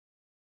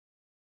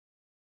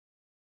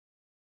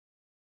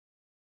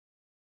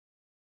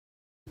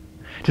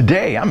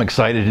Today, I'm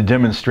excited to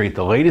demonstrate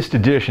the latest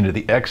addition to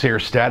the EXAIR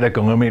static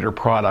eliminator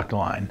product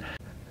line,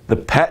 the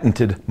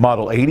patented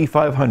Model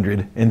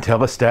 8500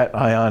 Intellistat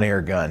ion air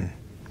gun.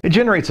 It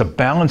generates a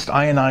balanced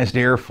ionized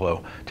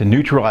airflow to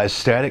neutralize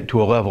static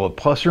to a level of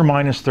plus or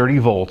minus 30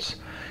 volts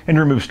and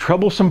removes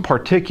troublesome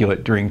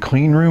particulate during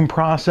clean room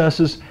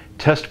processes,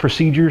 test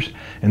procedures,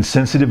 and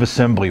sensitive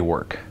assembly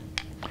work.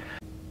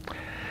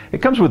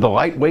 It comes with a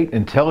lightweight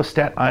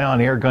Intellistat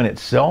ion air gun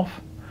itself,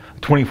 a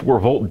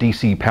 24-volt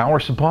DC power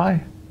supply,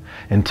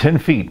 and 10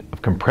 feet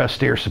of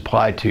compressed air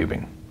supply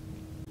tubing.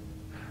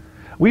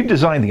 We've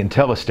designed the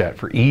Intellistat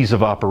for ease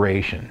of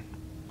operation.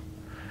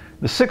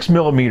 The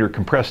 6mm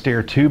compressed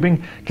air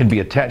tubing can be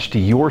attached to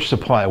your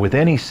supply with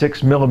any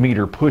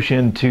 6mm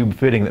push-in tube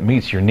fitting that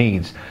meets your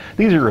needs.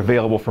 These are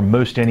available from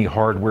most any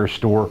hardware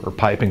store or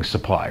piping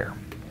supplier.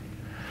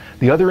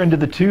 The other end of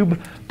the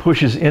tube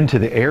pushes into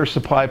the air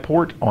supply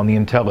port on the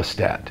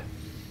Intellistat.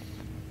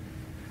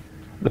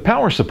 The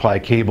power supply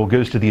cable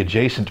goes to the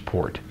adjacent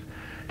port.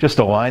 Just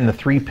align the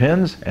 3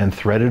 pins and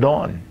thread it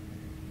on.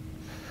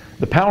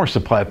 The power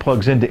supply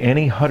plugs into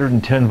any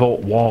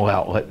 110-volt wall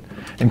outlet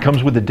and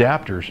comes with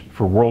adapters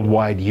for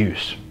worldwide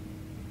use.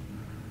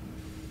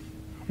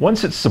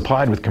 Once it's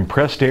supplied with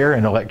compressed air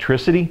and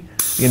electricity,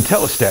 the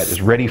Intellistat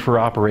is ready for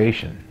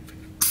operation.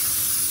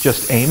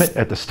 Just aim it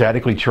at the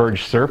statically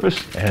charged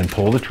surface and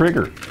pull the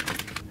trigger.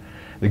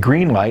 The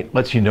green light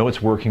lets you know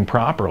it's working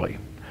properly.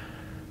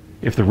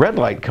 If the red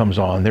light comes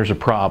on, there's a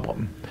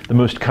problem. The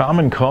most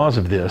common cause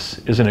of this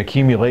is an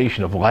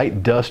accumulation of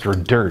light dust or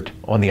dirt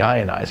on the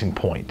ionizing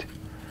point.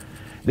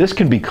 This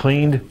can be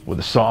cleaned with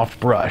a soft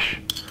brush,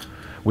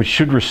 which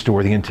should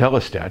restore the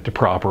Intellistat to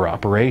proper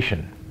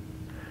operation.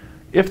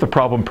 If the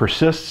problem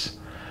persists,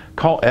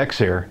 call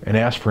EXAIR and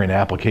ask for an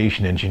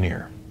application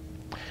engineer.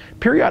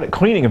 Periodic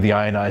cleaning of the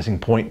ionizing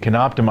point can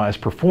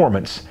optimize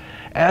performance,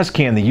 as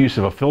can the use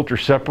of a filter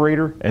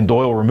separator and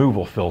oil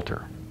removal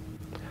filter.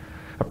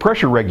 A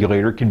pressure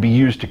regulator can be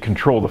used to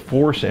control the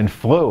force and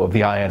flow of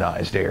the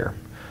ionized air.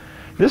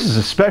 This is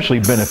especially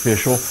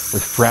beneficial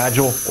with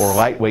fragile or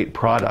lightweight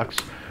products,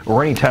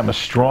 or anytime a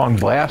strong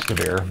blast of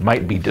air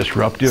might be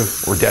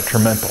disruptive or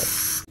detrimental.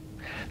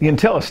 The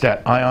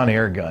Intellistat ion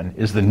air gun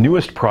is the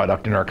newest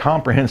product in our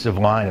comprehensive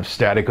line of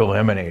static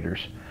eliminators.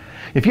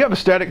 If you have a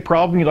static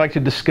problem you'd like to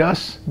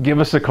discuss,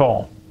 give us a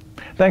call.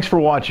 Thanks for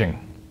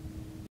watching.